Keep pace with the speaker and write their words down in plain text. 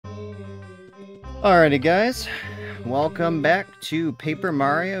Alrighty guys, welcome back to Paper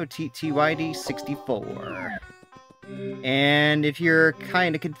Mario TTYD 64. And if you're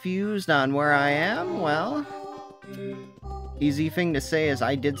kind of confused on where I am, well, easy thing to say is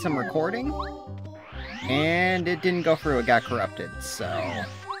I did some recording, and it didn't go through, it got corrupted, so...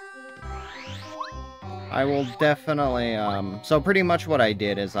 I will definitely, so pretty much what I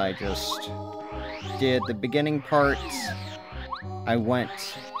did is I just did the beginning parts, I went...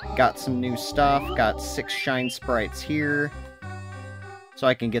 got some new stuff, got 6 shine sprites here, so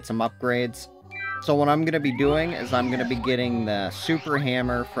I can get some upgrades. So what I'm going to be doing is I'm going to be getting the super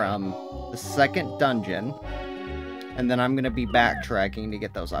hammer from the second dungeon, and then I'm going to be backtracking to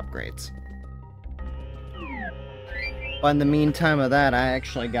get those upgrades. But in the meantime of that, I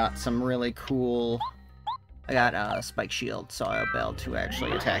actually got some really cool... I got a spike shield, so I'll be able to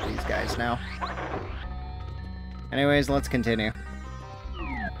actually attack these guys now. Anyways, let's continue.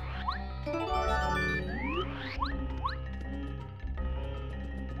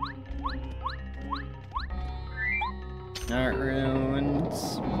 Alright,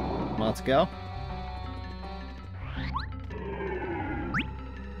 ruins. Let's go.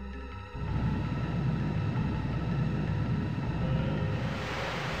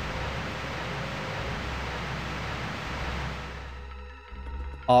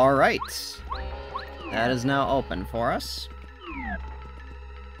 Alright. That is now open for us.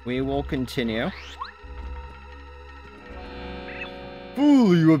 We will continue.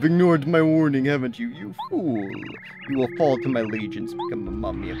 Fool, you have ignored my warning, haven't you? You fool. You will fall to my legions, become a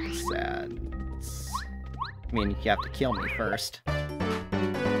mummy of the sands. I mean, you have to kill me first. Fine,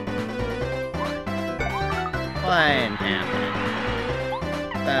 happening.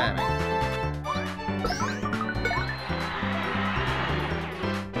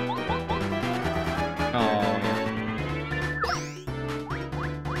 Oh, yeah.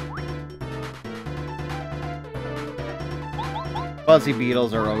 Fuzzy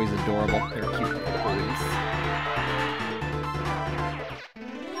beetles are always adorable. They're cute little boys.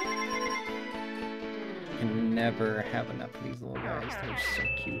 Can never have enough of these little guys. They're so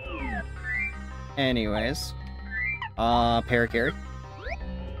cute. Anyways. Paracarry.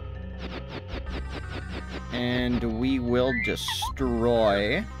 And we will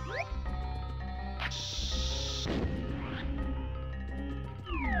destroy...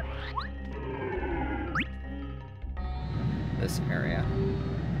 this area.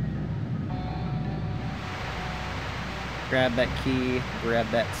 Grab that key, grab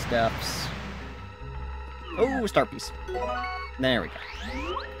that stuffs. Oh, star piece. There we go.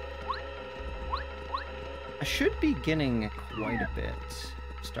 I should be getting quite a bit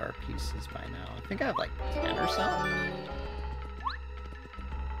of star pieces by now. I think I have like 10 or so.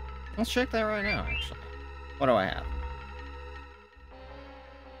 Let's check that right now, actually. What do I have?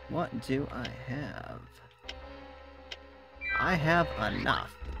 What do I have? I have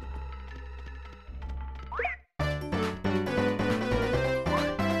enough.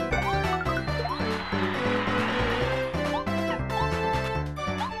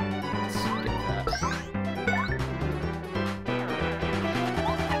 Let's get that.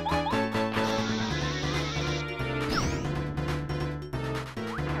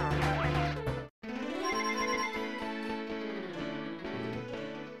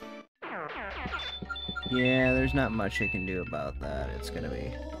 Yeah, there's not much I can do about that. It's gonna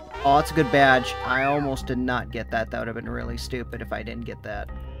be... Oh, it's a good badge. I almost did not get that. That would have been really stupid if I didn't get that.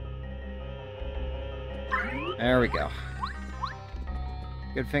 There we go.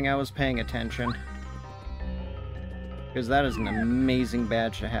 Good thing I was paying attention. Because that is an amazing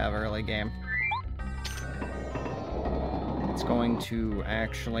badge to have early game. It's going to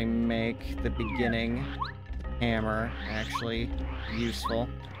actually make the beginning hammer actually useful.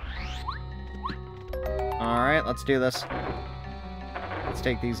 Alright, let's do this. Let's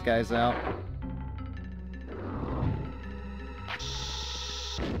take these guys out.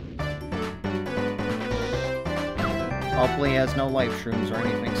 Hopefully he has no life shrooms or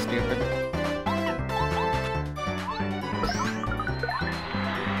anything stupid.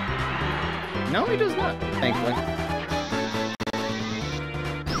 No, he does not, thankfully.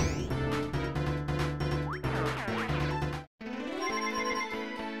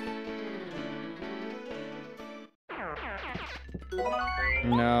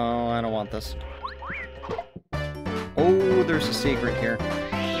 No, I don't want this. Oh, there's a secret here.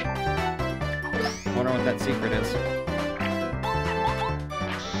 Wonder what that secret is.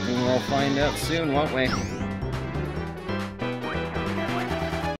 And we'll find out soon, won't we?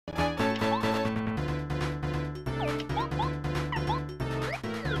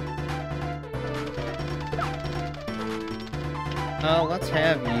 Let's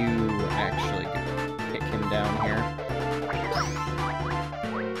have you actually go down here.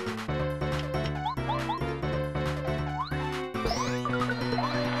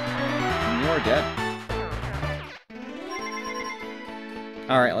 And you're dead.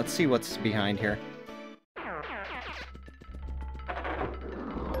 Alright, let's see what's behind here. I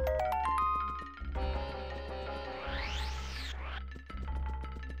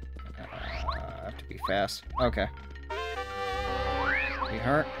have to be fast. Okay.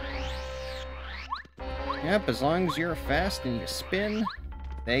 Sweetheart. Yep, as long as you're fast and you spin,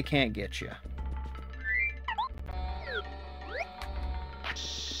 they can't get you.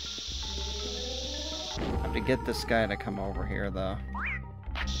 Have to get this guy to come over here, though.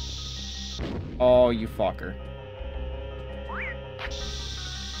 Oh, you fucker.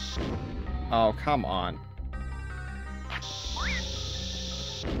 Oh, come on.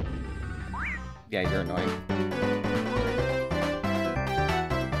 Yeah, you're annoying.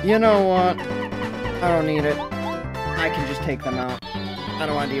 You know what? I don't need it. I can just take them out. I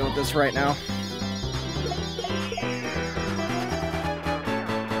don't want to deal with this right now.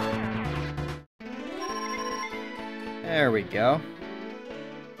 There we go.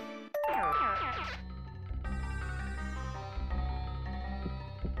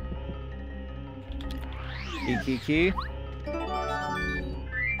 Key.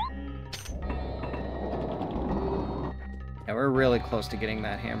 Yeah, we're really close to getting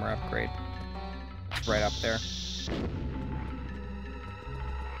that hammer upgrade. It's right up there.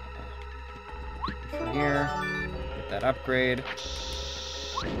 From here, get that upgrade.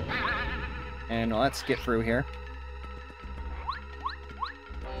 And let's get through here.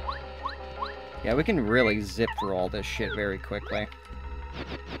 Yeah, we can really zip through all this shit very quickly.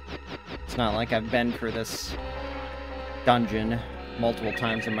 It's not like I've been through this dungeon multiple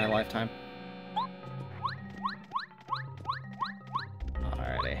times in my lifetime.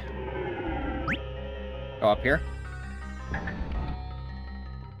 Alrighty. Go up here.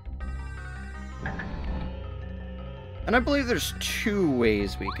 And I believe there's two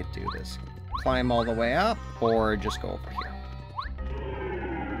ways we could do this. Climb all the way up, or just go over here.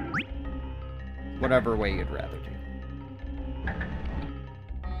 Whatever way you'd rather do.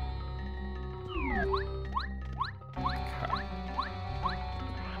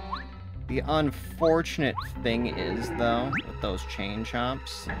 The unfortunate thing is, though, with those chain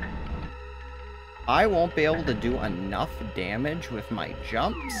chomps, I won't be able to do enough damage with my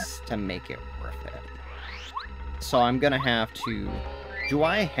jumps to make it worth it. So I'm gonna have to... Do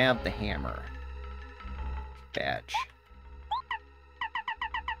I have the hammer badge?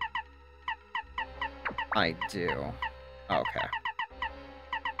 I do. Okay.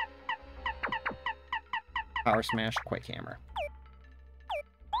 Power Smash, Quick Hammer.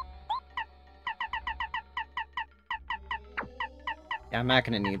 Yeah, I'm not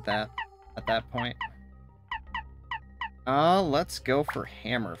going to need that at that point. Let's go for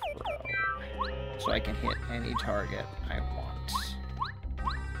Hammer Throw. So I can hit any target I want.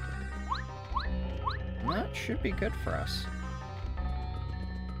 And that should be good for us.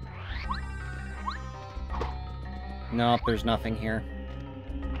 Nope, there's nothing here.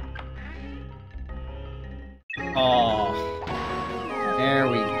 Oh. There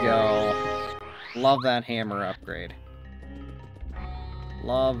we go. Love that hammer upgrade.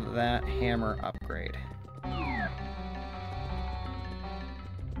 Love that hammer upgrade.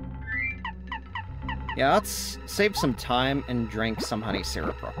 Yeah, let's save some time and drink some honey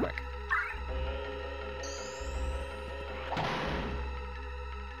syrup real quick.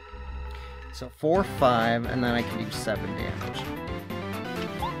 So 4, 5, and then I can do 7 damage.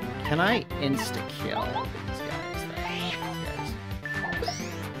 Can I insta-kill these guys?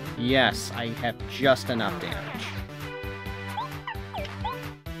 Yes, I have just enough damage.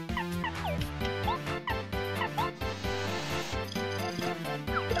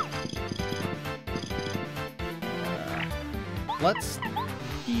 Let's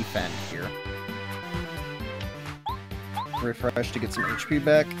defend here. Refresh to get some HP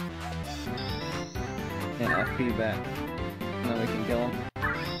back. And FP back. And then we can kill him.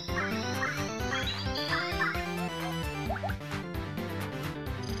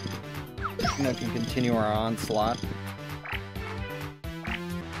 And we can continue our onslaught.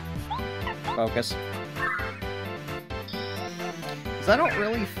 Focus. Because I don't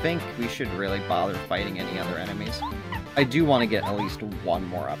really think we should really bother fighting any other enemies. I do want to get at least one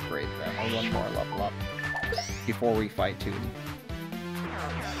more upgrade though, or one more level up before we fight two.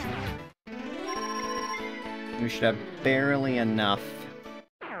 We should have barely enough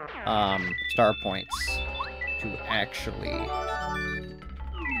star points to actually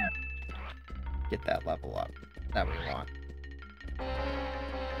get that level up that we want.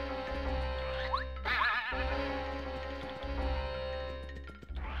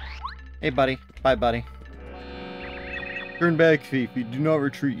 Hey, buddy. Bye, buddy. Turn back, thief. If you do not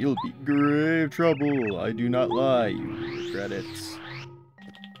retreat, you'll be in grave trouble. I do not lie. You will regret it.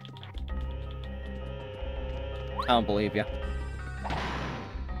 I don't believe you.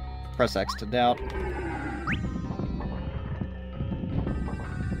 Press X to doubt.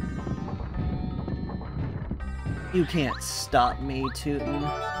 You can't stop me, Tootin'.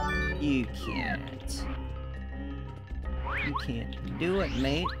 You can't. You can't do it,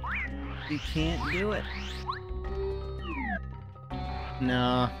 mate. You can't do it.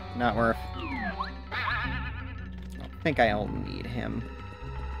 No, not worth. I think I'll need him.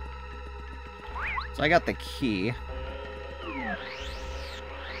 So I got the key.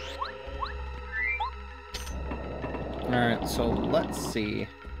 Alright, so let's see.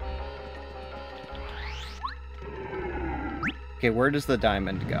 Okay, where does the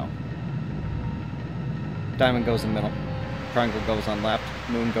diamond go? Diamond goes in the middle. Triangle goes on left.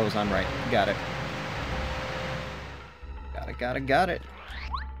 Moon goes on right. Got it. Got it.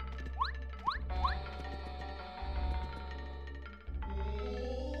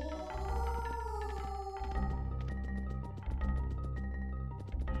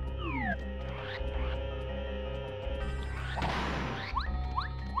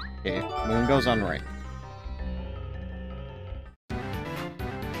 Okay, moon goes on right.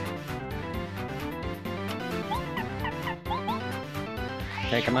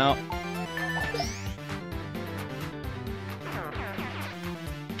 Take him out.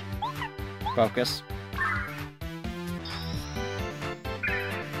 Focus.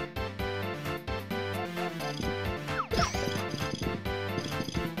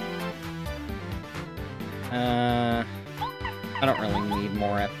 I don't really need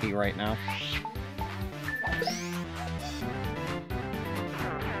more FP right now.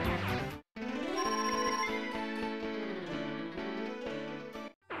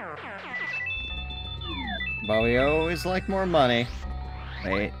 But we always like more money.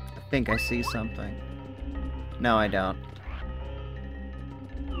 Wait, I think I see something. No, I don't.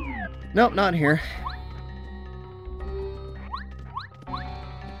 Nope, not here.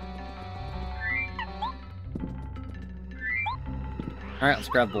 Alright, let's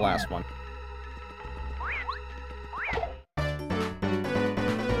grab the last one.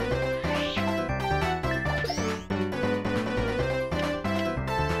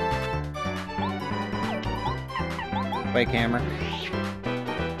 Quake hammer.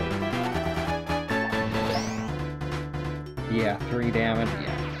 Yeah, 3 damage,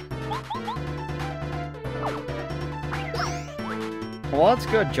 yeah. Well, that's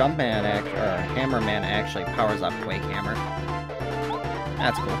good. Jumpman, or Hammerman actually powers up Quake Hammer.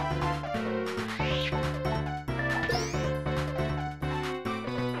 That's cool.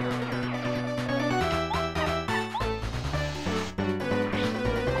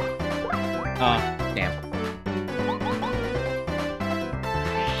 Oh, damn.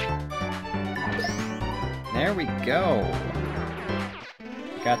 There we go.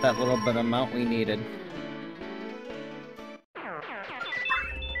 Got that little bit of amount we needed.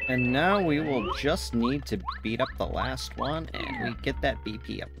 And now we will just need to beat up the last one, and we get that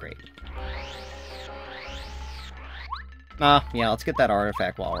BP upgrade. Yeah, let's get that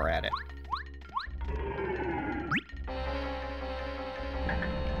artifact while we're at it.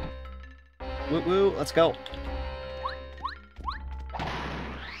 Woo woo, let's go.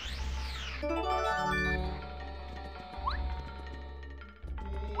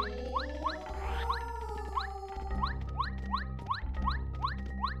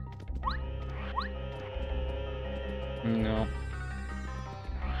 No.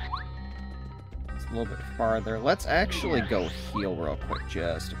 It's a little bit farther. Let's actually go heal real quick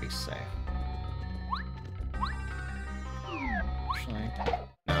just to be safe. Actually,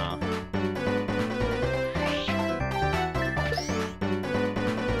 no.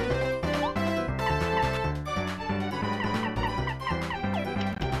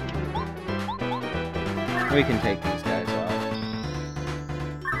 We can take these guys off.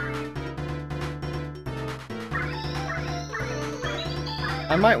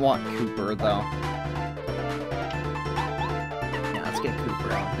 I might want Cooper, though. Yeah, let's get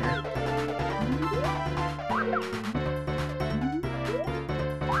Cooper out here.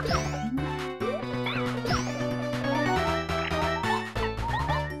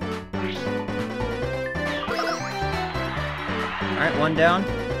 Alright, one down.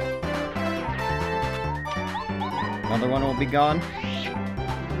 Another one will be gone.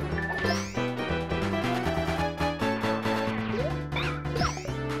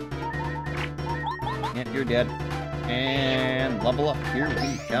 You're dead. And level up, here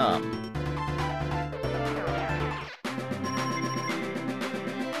we come.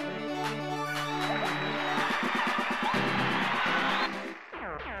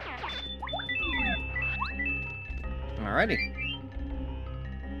 Alrighty.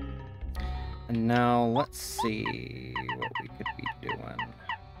 And now, let's see what we could be doing.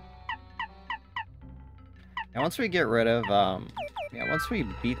 Now, once we get rid of, yeah, once we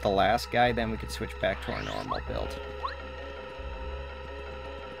beat the last guy, then we could switch back to our normal build.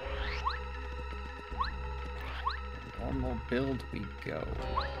 Normal build we go.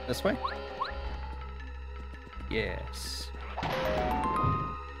 This way? Yes.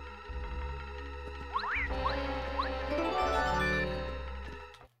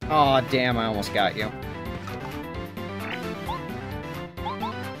 Aw, damn, I almost got you.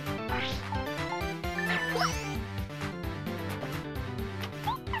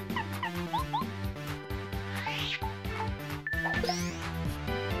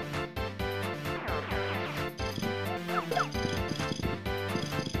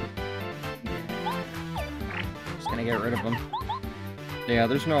 Just gonna get rid of them. Yeah,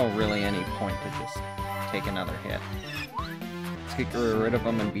 there's no really any point to just take another hit. Let's get rid of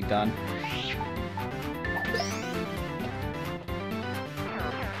them and be done.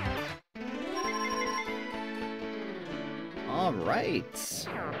 Alright.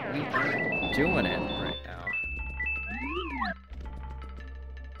 We are doing it right now.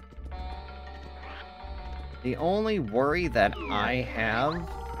 The only worry that I have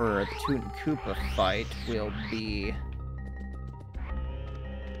for the Toot and Koopa fight will be...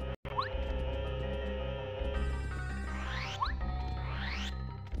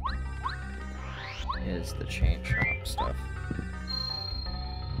 is the chain shop stuff.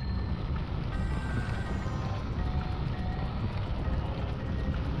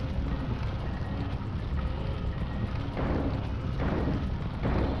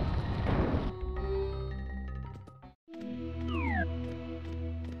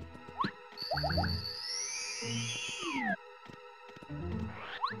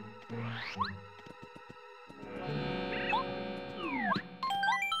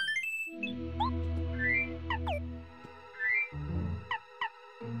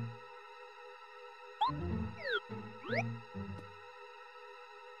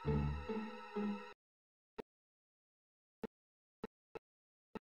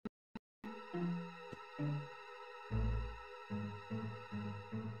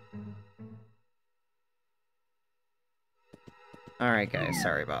 Alright guys,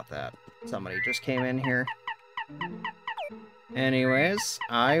 sorry about that. Somebody just came in here. Anyways,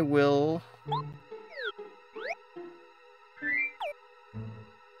 I will...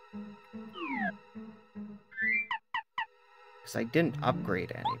 because I didn't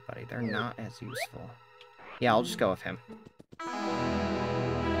upgrade anybody. They're not as useful. Yeah, I'll just go with him.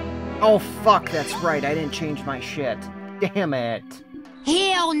 Oh fuck, that's right, I didn't change my shit. Damn it.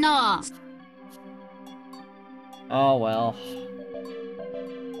 Hell no! Oh well.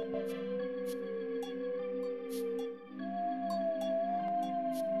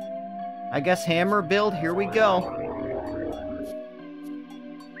 I guess hammer build, here we go.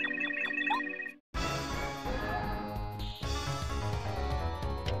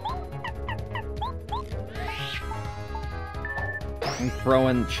 I'm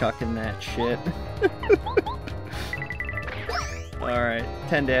throwing, chucking that shit. Alright,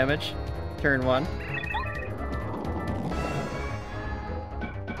 10 damage. Turn 1.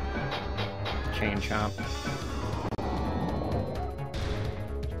 Chain chomp.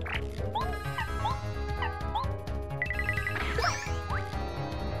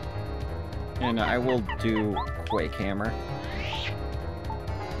 And I will do Quake Hammer.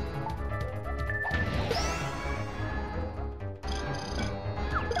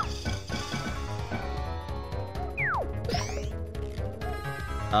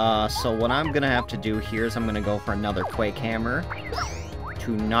 So what I'm gonna have to do here is I'm gonna go for another Quake Hammer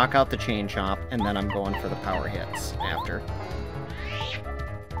to knock out the Chain Chomp, and then I'm going for the power hits after.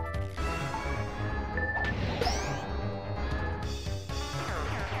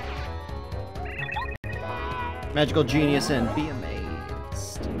 Magical Genius and be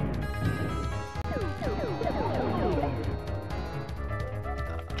amazed.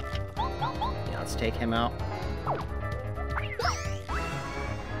 Yeah, let's take him out.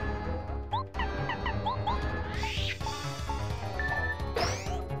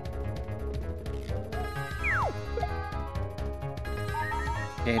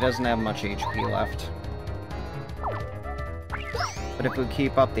 Yeah, he doesn't have much HP left. But if we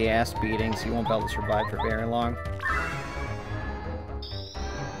keep up the ass beatings, he won't be able to survive for very long.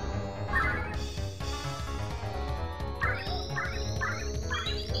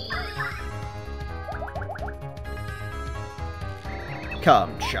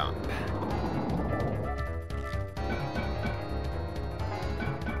 Come, chomp.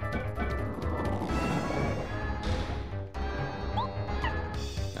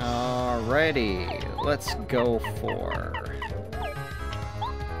 Alrighty, let's go for...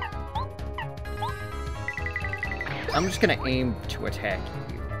 I'm just gonna aim to attack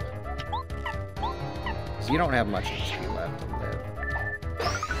you. Because you don't have much HP left to live.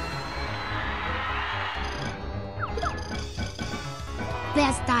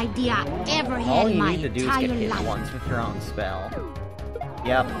 Best idea I ever had All in you my need to do is entire get hit life. once with your own spell.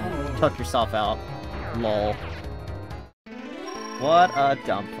 Yep, took yourself out. Lol. What a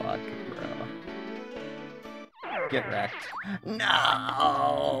dumb fuck, bro. Get wrecked.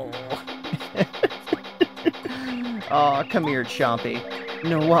 No! Oh, come here, Chompy.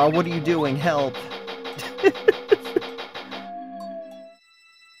 No, what are you doing? Help!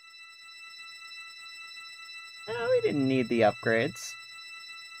 No, we didn't need the upgrades.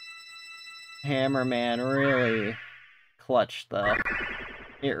 Hammerman really clutched, though.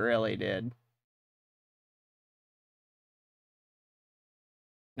 It really did.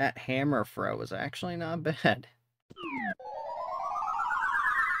 That hammer throw was actually not bad.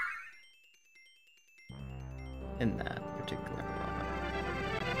 In that particular moment.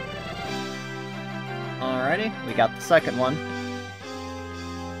 Alrighty, we got the second one.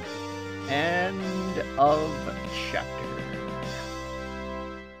 End of chapter.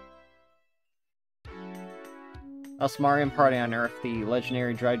 Us Mario and Party unearthed the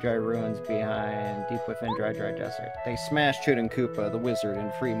legendary Dry ruins behind deep within Dry Desert. They smashed Chud and Koopa, the wizard,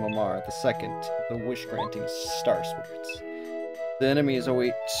 and free Momar, the second of the wish-granting star spirits. The enemies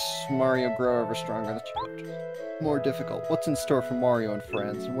await Mario grow ever stronger. The chapter more difficult. What's in store for Mario and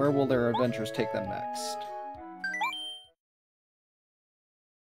friends, and where will their adventures take them next?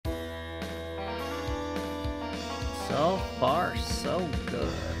 So far, so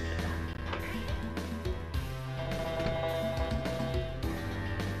good.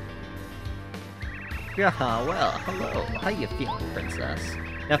 Yeah, well, hello. How you feeling, princess?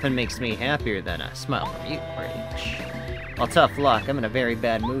 Nothing makes me happier than a smile from you, pretty much. Well, tough luck. I'm in a very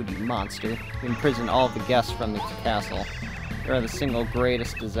bad mood, you monster. You imprisoned all the guests from the castle. You are the single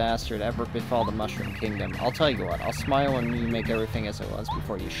greatest disaster to ever befall the Mushroom Kingdom. I'll tell you what, I'll smile when you make everything as it was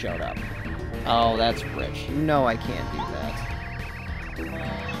before you showed up. Oh, that's rich. You know I can't do that.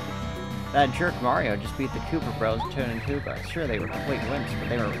 That jerk Mario just beat the Koopa Bros, Toad and Koopa. Sure, they were complete wimps, but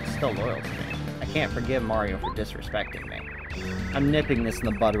they were still loyal to me. I can't forgive Mario for disrespecting me. I'm nipping this in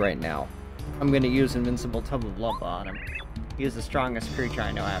the bud right now. I'm gonna use Invincible Tub of Love on him. He is the strongest creature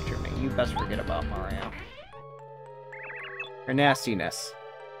I know after me. You best forget about Mario. Her nastiness.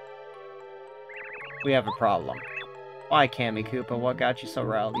 We have a problem. Why, Kammy Koopa? What got you so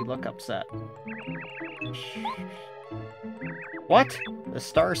riled? You look upset. What? The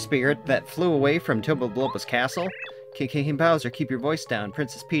star spirit that flew away from Toboblobba's castle? King Bowser, keep your voice down.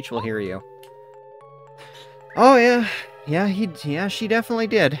 Princess Peach will hear you. Oh, yeah. Yeah, she definitely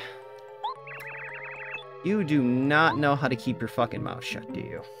did. You do not know how to keep your fucking mouth shut, do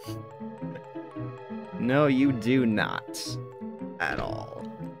you? No, you do not. At all.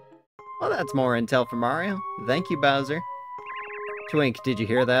 Well, that's more intel for Mario. Thank you, Bowser. Twink, did you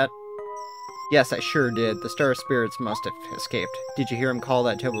hear that? Yes, I sure did. The star spirits must have escaped. Did you hear him call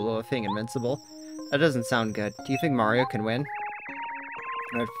that Toboblobba thing invincible? That doesn't sound good. Do you think Mario can win?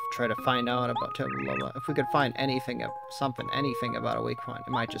 I'd try to find out about Toboblobba. If we could find anything about a weak point, it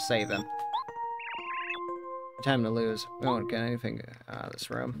might just save him. Time to lose. We won't get anything out of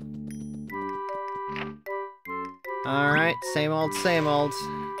this room. Alright, same old, same old.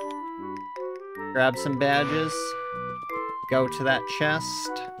 Grab some badges. Go to that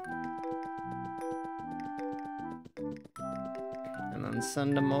chest. And then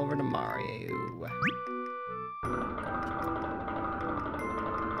send them over to Mario.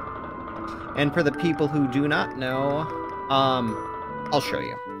 And for the people who do not know, I'll show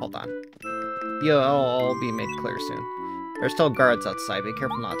you. Hold on. You'll all be made clear soon. There's still guards outside. Be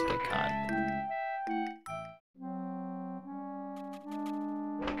careful not to get caught.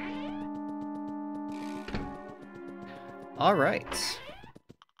 Alright.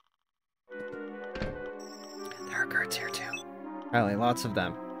 There are guards here too. Apparently, lots of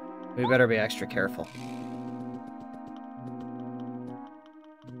them. We better be extra careful.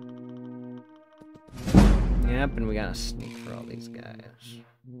 Yep, and we gotta sneak for all these guys.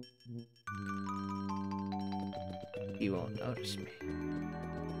 He won't notice me.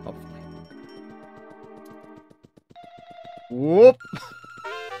 Hopefully. Whoop!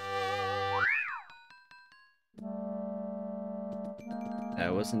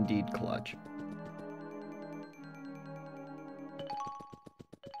 That was indeed clutch.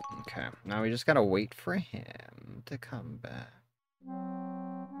 Okay, now we just gotta wait for him to come back.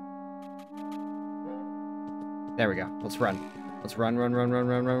 There we go. Let's run. Let's run, run, run, run,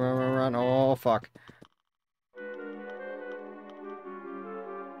 run, run, run, run, run. Oh, fuck.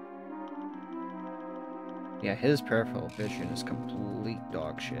 Yeah, his peripheral vision is complete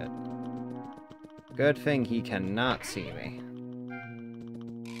dog shit. Good thing he cannot see me.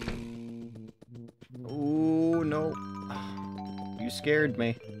 Ooh, no. You scared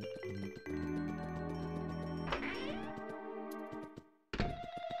me.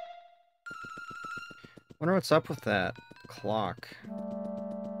 Wonder what's up with that clock.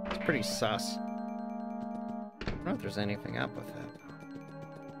 It's pretty sus. I don't know if there's anything up with it.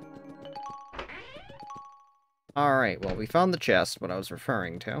 Alright, well, we found the chest, what I was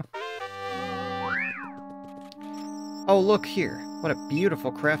referring to. Oh, look here. What a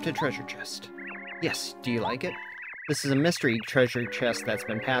beautiful crafted treasure chest. Yes, do you like it? This is a mystery treasure chest that's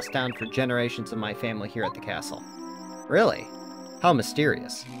been passed down for generations of my family here at the castle. Really? How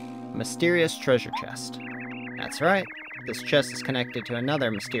mysterious. A mysterious treasure chest. That's right. This chest is connected to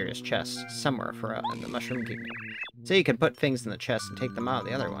another mysterious chest somewhere in the Mushroom Kingdom. So you can put things in the chest and take them out of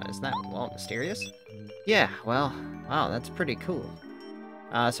the other one. Isn't that, well, mysterious? Yeah, well, wow, that's pretty cool.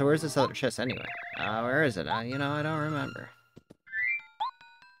 So where's this other chest anyway? Where is it? You know, I don't remember.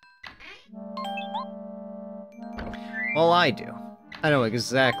 Well, I do. I know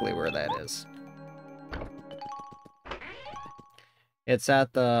exactly where that is. It's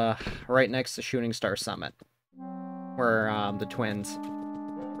at the... right next to Shooting Star Summit. Where, the twins.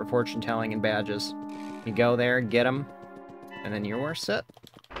 For fortune-telling and badges. You go there, get them, and then you're set.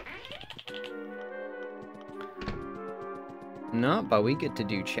 No, but we get to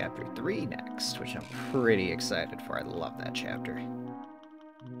do Chapter 3 next, which I'm pretty excited for. I love that chapter.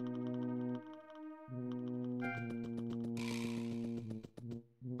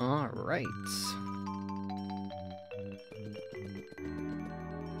 Alright.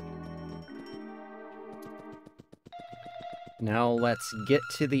 Now let's get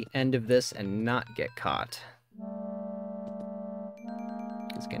to the end of this and not get caught.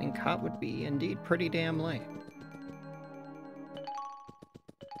 Because getting caught would be indeed pretty damn lame.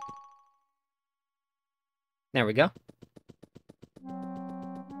 There we go.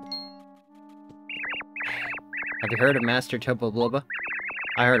 Have you heard of Master Topoblubba?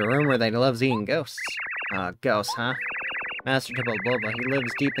 I heard a rumor that he loves eating ghosts. Ghosts, huh? Master Topoblubba, he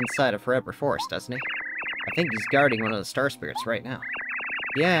lives deep inside a forever forest, doesn't he? I think he's guarding one of the star spirits right now.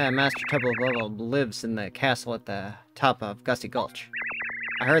 Yeah, Master Topoblubba lives in the castle at the top of Gusty Gulch.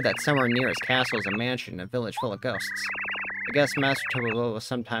 I heard that somewhere near his castle is a mansion, a village full of ghosts. I guess Master Topoblubba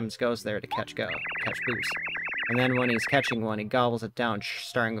sometimes goes there to catch boos. And then when he's catching one, he gobbles it down,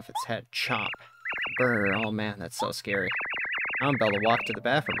 starting with its head. Chomp. Brr, oh man, that's so scary. I'm able to walk to the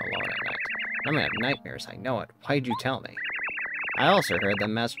bathroom alone at night. I'm gonna have nightmares, I know it. Why'd you tell me? I also heard that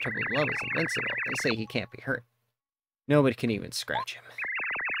Master Topoblubba is invincible. They say he can't be hurt. Nobody can even scratch him.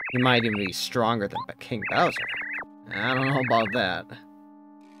 He might even be stronger than King Bowser. I don't know about that.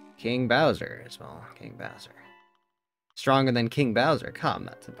 King Bowser is, well, King Bowser. Stronger than King Bowser? Come,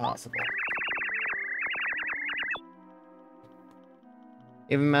 that's impossible.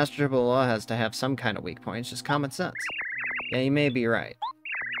 Even Master Topoblubba has to have some kind of weak point. It's just common sense. Yeah, you may be right.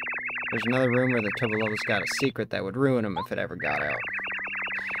 There's another rumor that Topoblubba's got a secret that would ruin him if it ever got out.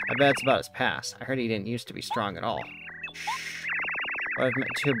 I bet it's about his past. I heard he didn't used to be strong at all. Shh. What if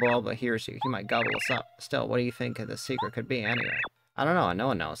Topoblubba hears you? He might gobble us up. Still, what do you think the secret could be anyway? I don't know. No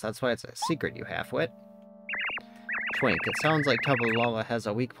one knows. That's why it's a secret, you halfwit. Twink, it sounds like Topoblubba has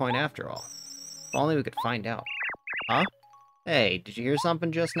a weak point after all. If only we could find out. Huh? Hey, did you hear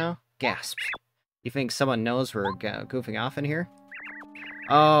something just now? Gasp. You think someone knows we're goofing off in here?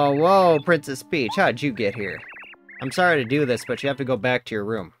 Oh, whoa, Princess Peach, how'd you get here? I'm sorry to do this, but you have to go back to your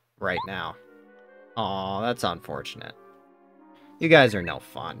room right now. Aw, that's unfortunate. You guys are no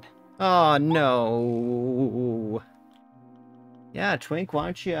fun. Oh, no. Yeah, Twink, why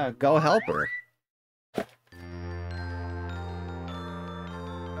don't you go help her?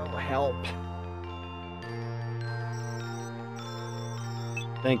 Go help.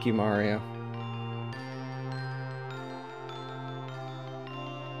 Thank you, Mario.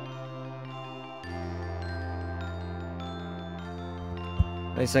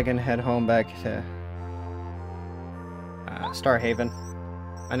 At least I can head home back to Starhaven.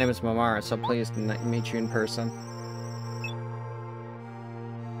 My name is Momara, so pleased to meet you in person.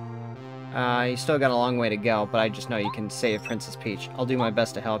 You still got a long way to go, but I just know you can save Princess Peach. I'll do my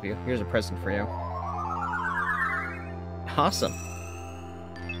best to help you. Here's a present for you. Awesome.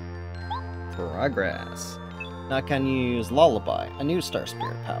 Progress. Now can you use Lullaby, a new Star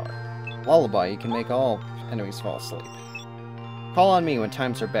Spirit power. Lullaby, you can make all enemies fall asleep. Call on me when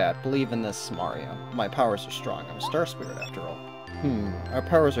times are bad. Believe in this, Mario. My powers are strong. I'm a star spirit after all. Our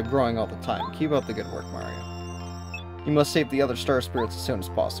powers are growing all the time. Keep up the good work, Mario. You must save the other star spirits as soon as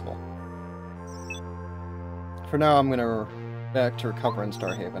possible. For now, I'm gonna back to recover in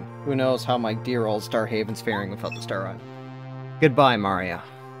Starhaven. Who knows how my dear old Starhaven's faring without the Star Run. Goodbye, Mario.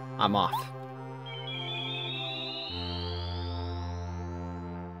 I'm off.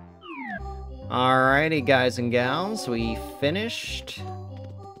 Alrighty, guys and gals, we finished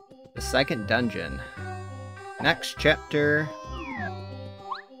the second dungeon. Next chapter,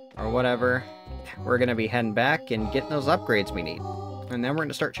 or whatever, we're gonna be heading back and getting those upgrades we need. And then we're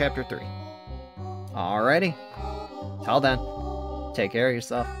gonna start chapter 3. Alrighty. Till then, take care of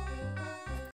yourself.